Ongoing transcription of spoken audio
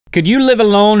Could you live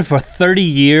alone for 30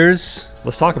 years?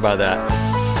 Let's talk about that.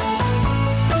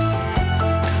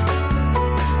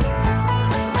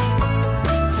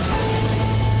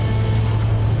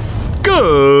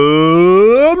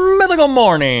 Good mythical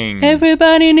morning.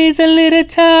 Everybody needs a little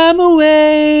time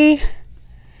away.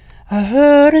 I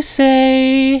heard her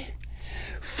say,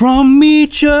 from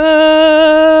each other.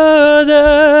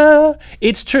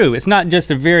 It's true, it's not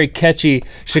just a very catchy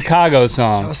Chicago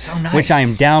song. That was so nice. Which I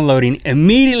am downloading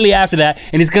immediately after that,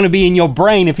 and it's gonna be in your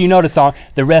brain if you know the song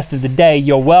the rest of the day.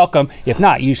 You're welcome. If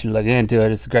not, you should look into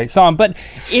it. It's a great song, but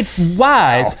it's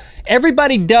wise. Wow.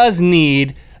 Everybody does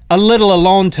need a little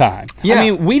alone time. Yeah. I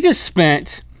mean, we just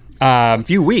spent a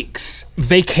few weeks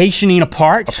vacationing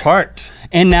apart.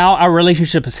 And now our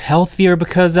relationship is healthier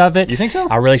because of it. You think so?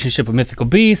 Our relationship with Mythical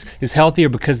Beasts is healthier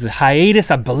because of the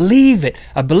hiatus. I believe it.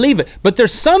 But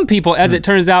there's some people, as it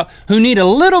turns out, who need a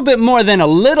little bit more than a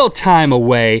little time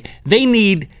away. They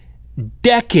need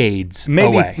decades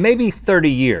away. Maybe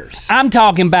 30 years. I'm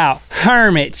talking about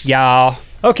hermits, y'all.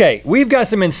 Okay, we've got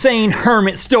some insane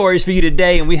hermit stories for you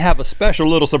today, and we have a special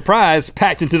little surprise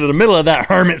packed into the middle of that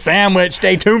hermit sandwich.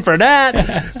 Stay tuned for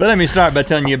that. But let me start by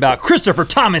telling you about Christopher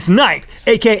Thomas Knight,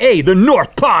 AKA the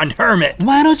North Pond Hermit.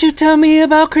 Why don't you tell me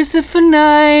about Christopher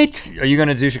Knight? Are you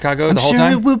gonna do Chicago the whole time?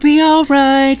 I'm sure it will be all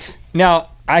right. Now,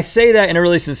 I say that in a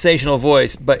really sensational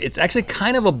voice, but it's actually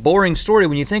kind of a boring story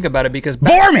when you think about it, because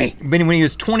Bore me! When he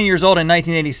was 20 years old in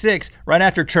 1986, right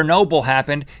after Chernobyl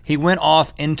happened, he went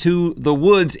off into the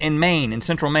woods in Maine, in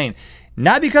central Maine.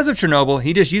 Not because of Chernobyl,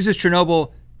 he just uses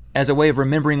Chernobyl as a way of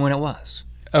remembering when it was.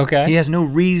 Okay. He has no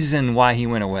reason why he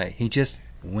went away. He just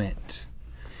went.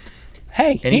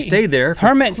 Hey, and he stayed there for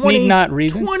hermits need not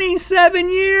reasons.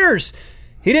 27 years.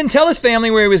 He didn't tell his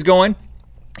family where he was going.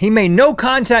 He made no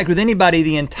contact with anybody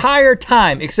the entire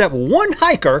time except one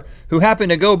hiker who happened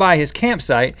to go by his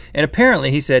campsite, and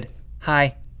apparently he said,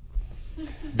 hi.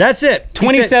 That's it.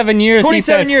 27 years,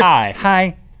 27 he says hi.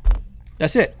 Hi.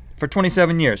 That's it, for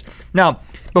 27 years. Now,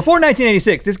 before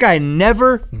 1986, this guy had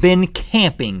never been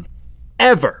camping,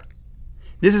 ever.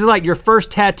 This is like your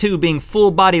first tattoo being full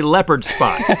body leopard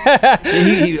spots.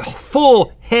 he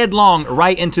full headlong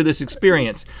right into this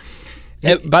experience.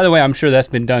 By the way, I'm sure that's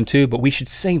been done too, but we should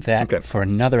save that for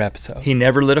another episode. He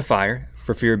never lit a fire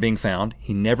for fear of being found.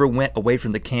 He never went away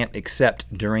from the camp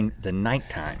except during the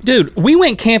nighttime. Dude, we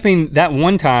went camping that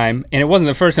one time, and it wasn't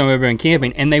the first time we ever been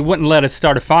camping, and they wouldn't let us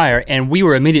start a fire, and we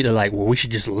were immediately like, well, we should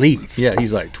just leave. Yeah,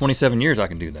 he's like, 27 years I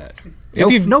can do that.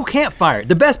 No campfire.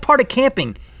 The best part of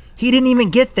camping, he didn't even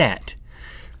get that.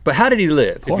 But how did he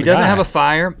live? If he doesn't have a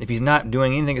fire, if he's not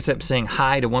doing anything except saying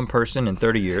hi to one person in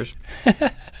 30 years,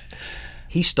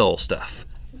 he stole stuff,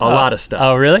 a lot of stuff.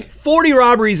 Oh, really? 40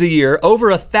 robberies a year, over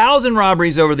 1,000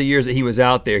 robberies over the years that he was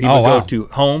out there. He would go to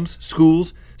homes,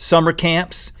 schools, summer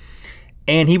camps,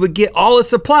 and he would get all his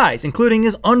supplies, including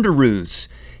his underoos.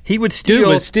 He would steal— Dude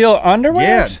would steal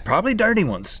underwear? Yeah, probably dirty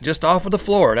ones, just off of the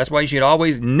floor. That's why you should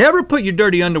always never put your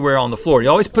dirty underwear on the floor. You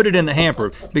always put it in the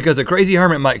hamper, because a crazy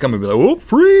hermit might come and be like, oh,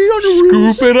 free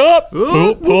underoos. Scoop it up,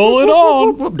 pull it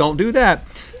on. Don't do that.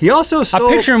 He also stole—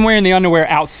 I picture him wearing the underwear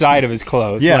outside of his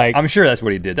clothes. Yeah, like, I'm sure that's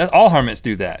what he did. All hermits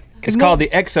do that. It's called the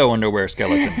exo underwear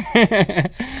skeleton.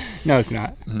 No, it's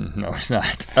not. No, it's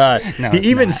not. No,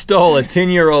 he even stole a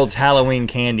 10-year-old's Halloween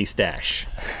candy stash.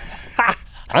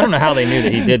 I don't know how they knew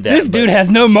that he did that. This dude has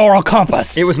no moral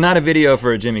compass. It was not a video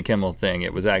for a Jimmy Kimmel thing.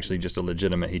 It was actually just a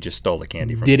legitimate, he just stole the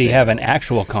candy from Did he have an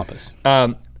actual compass?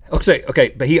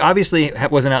 Okay, but he obviously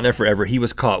wasn't out there forever. He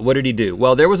was caught. What did he do?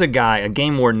 Well, there was a guy, a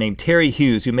game warden named Terry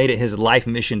Hughes, who made it his life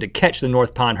mission to catch the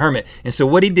North Pond Hermit. And so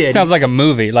what he did— Sounds like a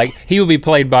movie. Like, he would be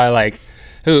played by like,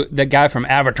 the guy from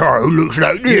Avatar who looks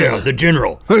like this. Yeah, the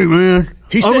general. Hey man,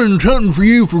 I've been hunting for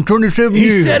you for 27 years.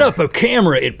 He set up a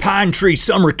camera at Pine Tree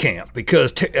Summer Camp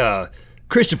because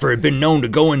Christopher had been known to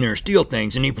go in there and steal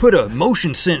things, and he put a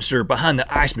motion sensor behind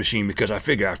the ice machine because I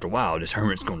figure after a while this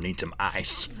hermit's gonna need some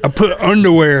ice. I put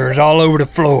underwears all over the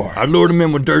floor. I lured him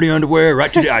in with dirty underwear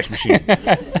right to the ice machine.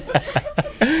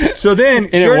 So then,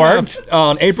 and sure it worked? Enough,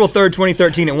 on April 3rd,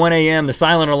 2013 at 1 a.m., the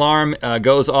silent alarm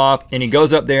goes off, and he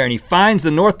goes up there and he finds the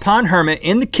North Pond Hermit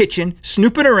in the kitchen,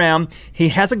 snooping around. He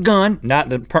has a gun, not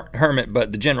the hermit,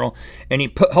 but the general, and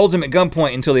he holds him at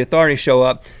gunpoint until the authorities show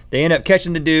up. They end up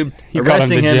catching the dude,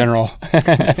 arresting him. General.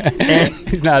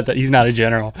 He's not a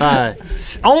general.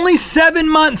 Only 7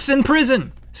 months in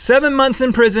prison. 7 months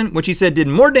in prison, which he said did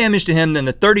more damage to him than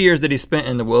the 30 years that he spent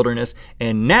in the wilderness.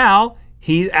 And now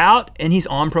he's out and he's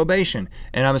on probation.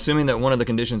 And I'm assuming that one of the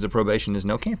conditions of probation is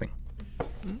no camping.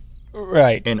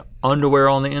 Right. And underwear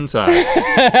on the inside.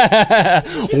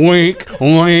 Wink,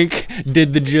 wink,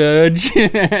 did the judge.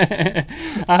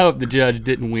 I hope the judge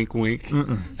didn't wink, wink. He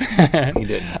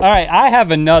didn't. All right, I have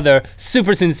another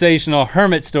super sensational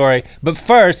hermit story, but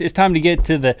first it's time to get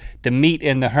to the meat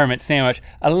in the hermit sandwich.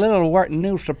 A little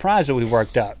new surprise that we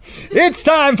worked up. It's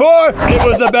time for It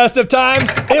Was the Best of Times,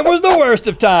 It Was the Worst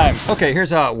of Times. Okay,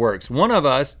 here's how it works. One of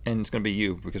us, and it's gonna be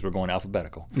you because we're going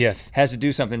alphabetical. Yes. Has to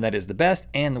do something that is the best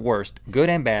and the worst, good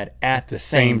and bad, at the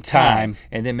same time,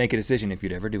 and then make a decision if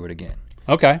you'd ever do it again.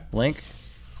 Okay. Link,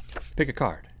 pick a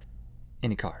card.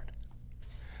 Any card.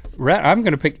 Rhett, I'm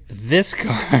gonna pick this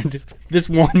card, this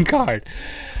one card.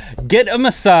 Get a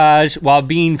massage while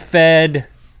being fed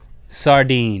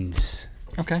sardines.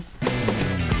 Okay.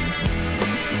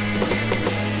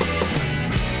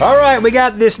 All right, we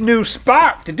got this new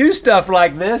spot to do stuff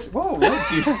like this. Whoa,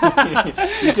 look,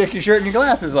 you took your shirt and your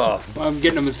glasses off. Well, I'm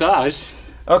getting a massage.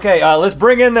 Okay, let's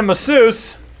bring in the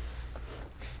masseuse.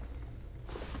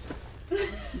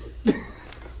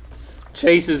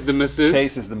 Chase is the masseuse.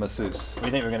 Chase is the masseuse. We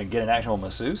think we're gonna get an actual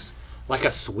masseuse? Like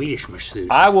a Swedish masseuse.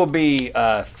 I will be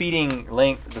feeding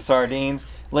Link the sardines.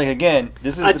 Link, again,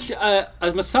 this is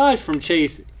a massage from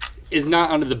Chase is not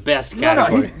under the best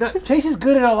category. No, Chase is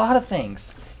good at a lot of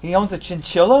things. He owns a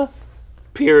chinchilla.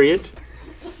 Period.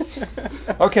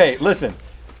 Okay, listen.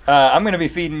 I'm gonna be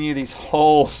feeding you these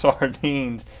whole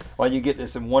sardines while you get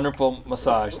this wonderful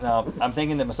massage. Now, I'm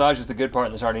thinking the massage is the good part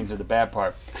and the sardines are the bad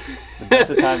part. The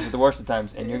best of times are the worst of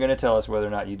times, and you're gonna tell us whether or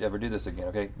not you'd ever do this again,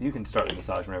 okay? You can start the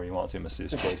massage whenever you want to,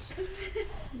 masseuse Chase.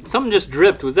 Something just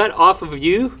dripped. Was that off of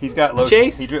you? He's got lotion.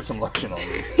 Chase? He dripped some lotion on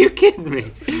me. You're kidding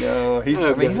me. No, he's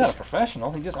Oh, he's not a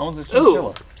professional. He just owns a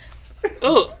chinchilla.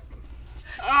 Oh.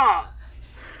 Ah.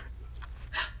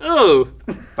 Oh.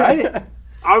 Bite it.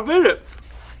 I bet it.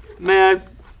 Man,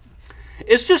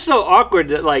 it's just so awkward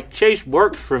that like Chase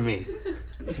works for me,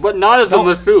 but not as a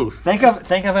masseuse. Think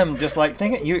of him just like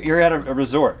you're at a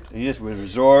resort. You just would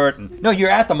resort. And, no, you're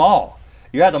at the mall.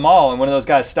 You're at the mall, and one of those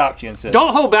guys stopped you and said,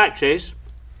 "Don't hold back, Chase.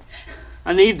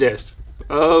 I need this."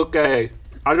 Okay.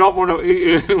 I don't want to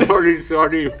eat any more of these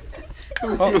sardines.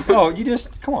 Oh, you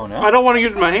just come on now. I don't want to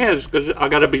use my hands because I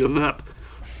gotta beat them up.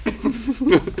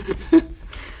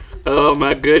 Oh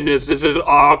my goodness, this is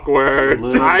awkward.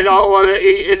 I don't want to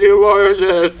eat any more of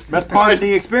this. That's part of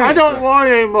the experience. I don't want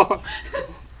any more.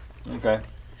 Okay.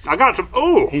 I got some.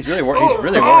 Ooh. He's really working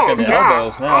the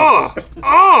elbows now.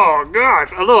 Oh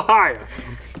gosh, a little higher.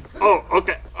 Oh,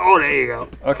 okay. Oh, there you go.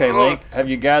 Okay, Link, have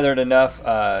you gathered enough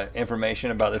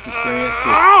information about this experience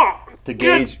to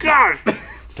gauge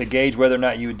to gauge whether or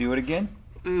not you would do it again?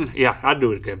 Yeah, I'd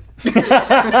do it again.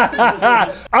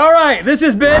 All right, this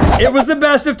has been It Was the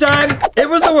Best of Times, It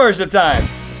Was the Worst of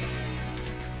Times.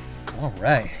 All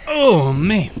right. Oh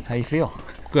man, How you feel?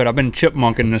 good. I've been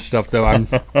chipmunking this stuff though.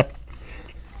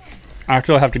 I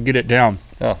still have to get it down.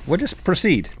 Oh, we'll just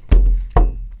proceed.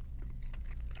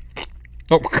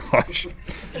 Oh gosh.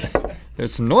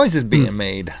 There's some noises being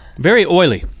made. Very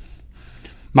oily.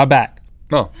 My back.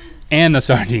 Oh. And the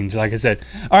sardines, like I said.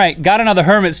 All right, got another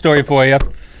hermit story for you,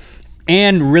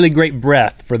 and really great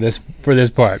breath for this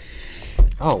part.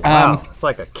 Oh wow! It's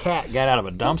like a cat got out of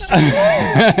a dumpster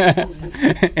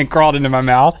and crawled into my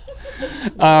mouth.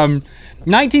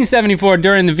 1974,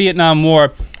 during the Vietnam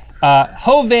War,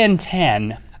 Ho Van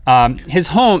Tan, his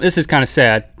home. This is kind of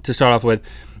sad to start off with.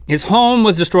 His home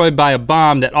was destroyed by a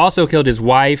bomb that also killed his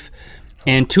wife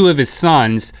and two of his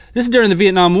sons. This is during the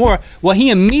Vietnam War. Well,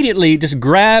 he immediately just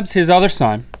grabs his other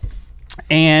son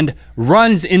and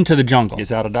runs into the jungle.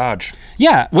 He's out of Dodge.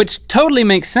 Yeah, which totally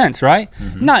makes sense, right?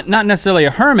 Mm-hmm. Not necessarily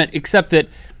a hermit, except that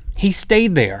he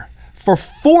stayed there for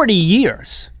 40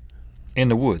 years. In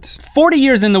the woods. 40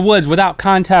 years in the woods without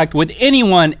contact with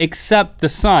anyone except the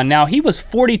son. Now, he was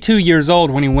 42 years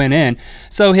old when he went in,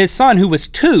 so his son, who was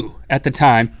 2 at the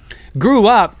time, grew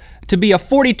up to be a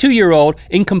 42-year-old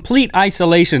in complete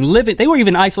isolation, living. They were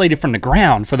even isolated from the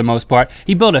ground for the most part.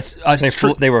 He built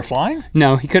They were flying?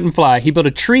 No, he couldn't fly. He built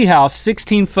a tree house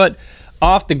 16 foot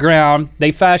off the ground.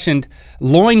 They fashioned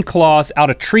loincloths out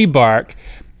of tree bark.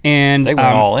 And they went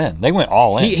all in. They went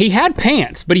all in. He had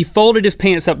pants, but he folded his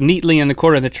pants up neatly in the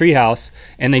corner of the treehouse,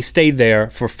 and they stayed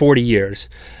there for 40 years.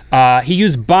 He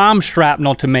used bomb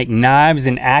shrapnel to make knives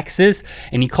and axes,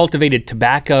 and he cultivated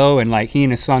tobacco, and like he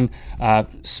and his son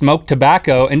smoked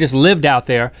tobacco and just lived out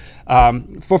there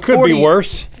for Could be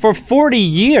worse. For 40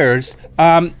 years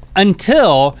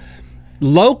until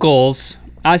locals.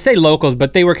 I say locals,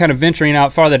 but they were kind of venturing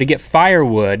out farther to get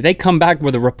firewood. They come back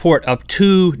with a report of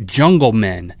 2 jungle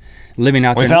men living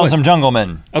out there. We found some jungle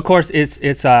men. Of course,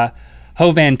 it's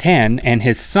Ho Van Tan and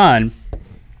his son.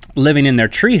 living in their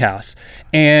treehouse.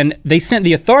 And they sent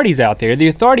the authorities out there. The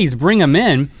authorities bring him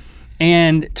in,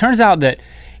 and it turns out that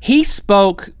he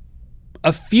spoke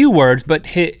a few words, but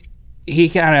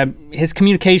his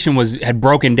communication had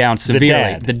broken down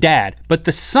severely. The dad. But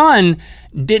the son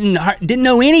didn't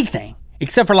know anything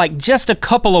except for like just a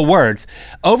couple of words.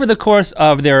 Over the course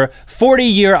of their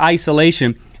 40-year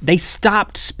isolation, they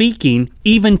stopped speaking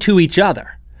even to each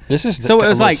other. This is so it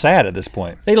was like sad at this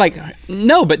point. They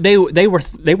no, but they were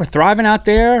thriving out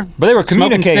there. But they were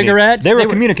communicating. Smoking cigarettes. They were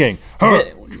communicating.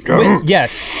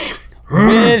 Yes,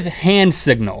 with hand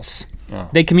signals. Oh.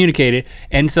 They communicated,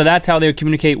 and so that's how they would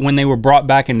communicate when they were brought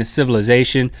back into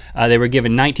civilization. They were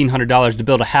given $1,900 to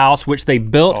build a house, which they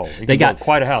built. Oh, they got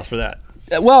quite a house for that.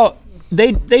 Well,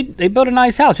 they built a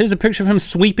nice house. Here's a picture of him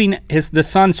sweeping the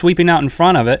son sweeping out in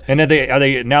front of it. And are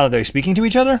they now that they're speaking to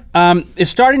each other?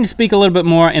 It's starting to speak a little bit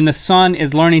more, and the son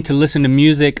is learning to listen to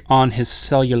music on his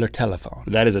cellular telephone.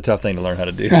 That is a tough thing to learn how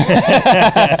to do.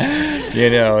 You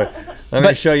know. Let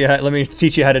me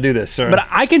teach you how to do this, sir. But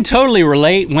I can totally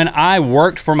relate. When I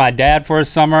worked for my dad for a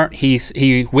summer,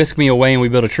 he whisked me away and we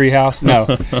built a tree house.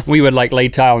 No, we would like lay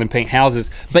tile and paint houses.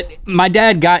 But my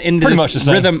dad got into this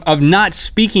rhythm of not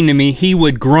speaking to me. He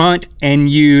would grunt and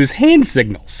use hand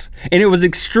signals. And it was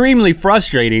extremely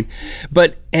frustrating.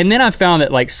 And then I found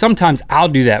that like sometimes I'll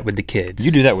do that with the kids.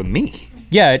 You do that with me.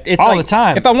 Yeah, it's all the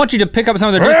time. If I want you to pick up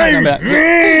something,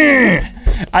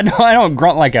 I know I don't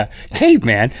grunt like a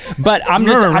caveman, but I'm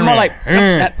more like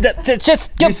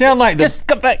just you sound like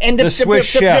the Swiss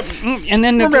chef. And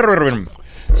then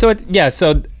so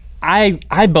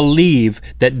I believe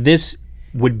that this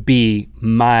would be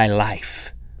my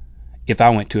life if I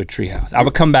went to a treehouse. I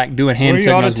would come back doing hand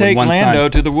signals with one sign. You ought to take Lando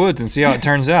sign. to the woods and see how it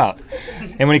turns out.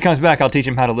 And when he comes back, I'll teach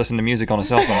him how to listen to music on a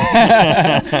cell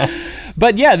phone.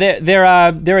 But yeah,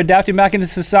 they're adapting back into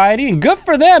society, and good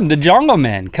for them. The Jungle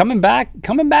Men coming back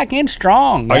in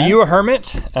strong. Man. Are you a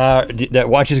hermit that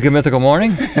watches Good Mythical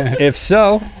Morning? If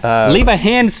so, leave a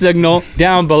hand signal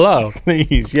down below.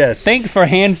 Please, yes. Thanks for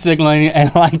hand signaling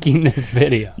and liking this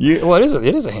video. Well, it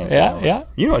is a hand signal. Yeah.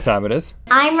 You know what time it is.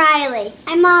 I'm Riley.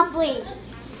 I'm Aubrey.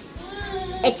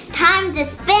 It's time to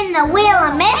spin the wheel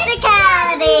of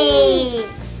mythicality.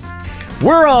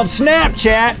 We're on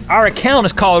Snapchat. Our account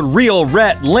is called Real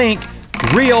Rhett Link.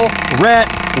 Real Rhett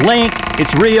Link.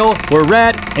 It's real. We're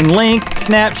Rhett and Link.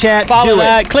 Snapchat. Follow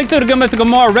that. Click through to Good Mythical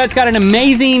More. Rhett's got an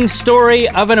amazing story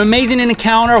of an amazing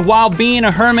encounter while being a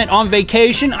hermit on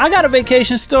vacation. I got a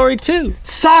vacation story too.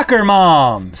 Soccer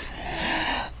moms.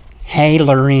 Hey,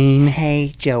 Lorene.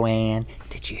 Hey, Joanne.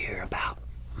 Did you hear about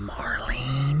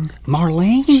Marlene?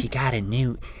 Marlene? She got a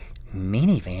new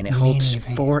minivan. It holds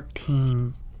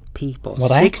 14 people, well,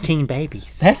 16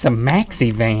 babies. That's a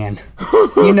maxi van.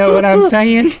 You know what I'm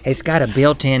saying? It's got a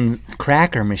built-in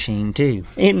cracker machine too.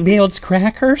 It builds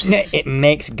crackers? No, it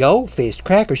makes goldfish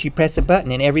crackers. You press a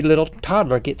button and every little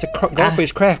toddler gets a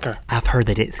goldfish cracker. I've heard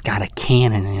that it's got a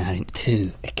cannon in it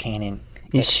too. A cannon?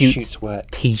 It shoots what?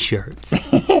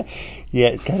 T-shirts. Yeah,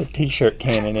 it's got a T-shirt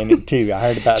cannon in it too. I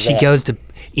heard about that. She goes to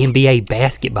NBA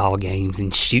basketball games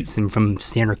and shoots them from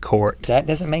center court. That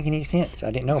doesn't make any sense.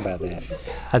 I didn't know about that.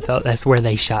 I thought that's where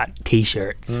they shot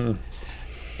T-shirts.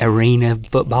 Arena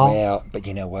football. Well, but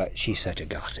you know what? She's such a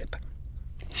gossip.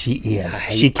 She is.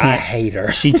 I hate her.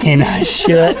 She cannot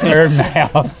shut her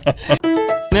mouth.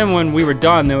 Then when we were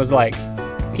done, there was like,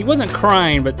 he wasn't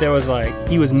crying, but there was like,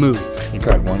 he was moved. He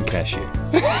cried one cashew.